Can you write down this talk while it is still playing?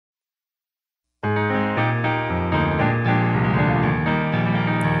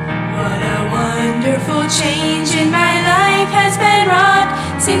wonderful change in my life has been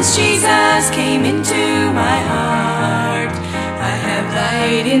wrought since Jesus came into my heart. I have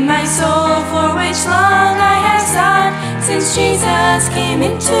light in my soul for which long I have sought since Jesus came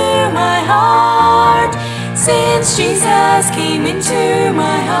into my heart. Since Jesus came into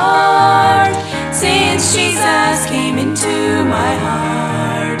my heart. Since Jesus came into my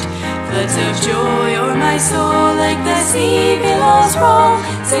heart. Floods of joy o'er my soul like the sea billows roll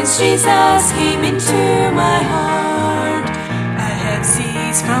since Jesus came into my heart. I have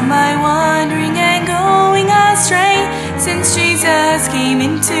ceased from my wandering and going astray since Jesus came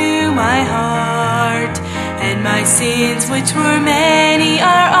into my heart. And my sins, which were many,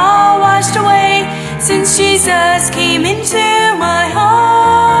 are all washed away since Jesus came into my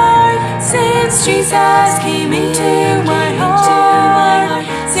heart. Since Jesus came into my heart.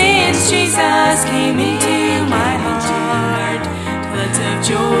 Since Jesus came into my heart. Floods of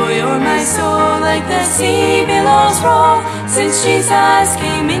joy o'er my soul like the sea billows roll since Jesus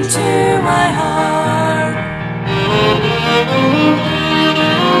came into my heart.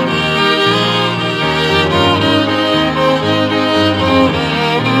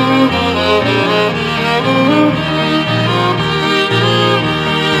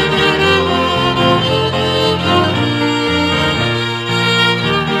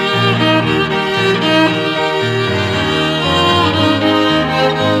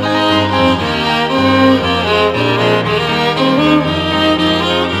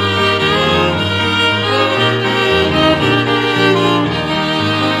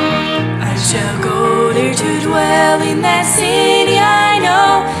 In that city I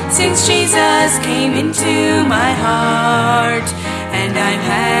know, since Jesus came into my heart. And I'm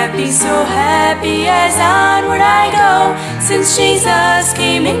happy, so happy as onward I go, since Jesus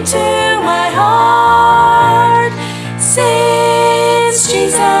came into my heart. Since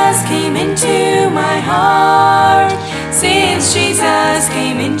Jesus came into my heart. Since Jesus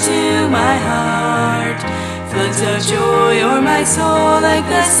came into my heart. Floods of joy o'er my soul like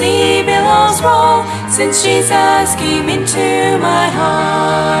the sea billows roll since Jesus came into my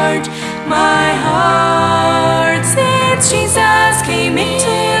heart. My heart. Since Jesus came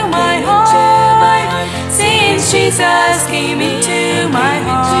into my heart. Since Jesus came into my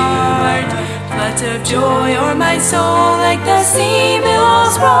heart. Floods of joy o'er my soul like the sea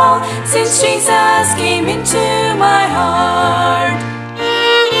billows roll since Jesus came into my heart.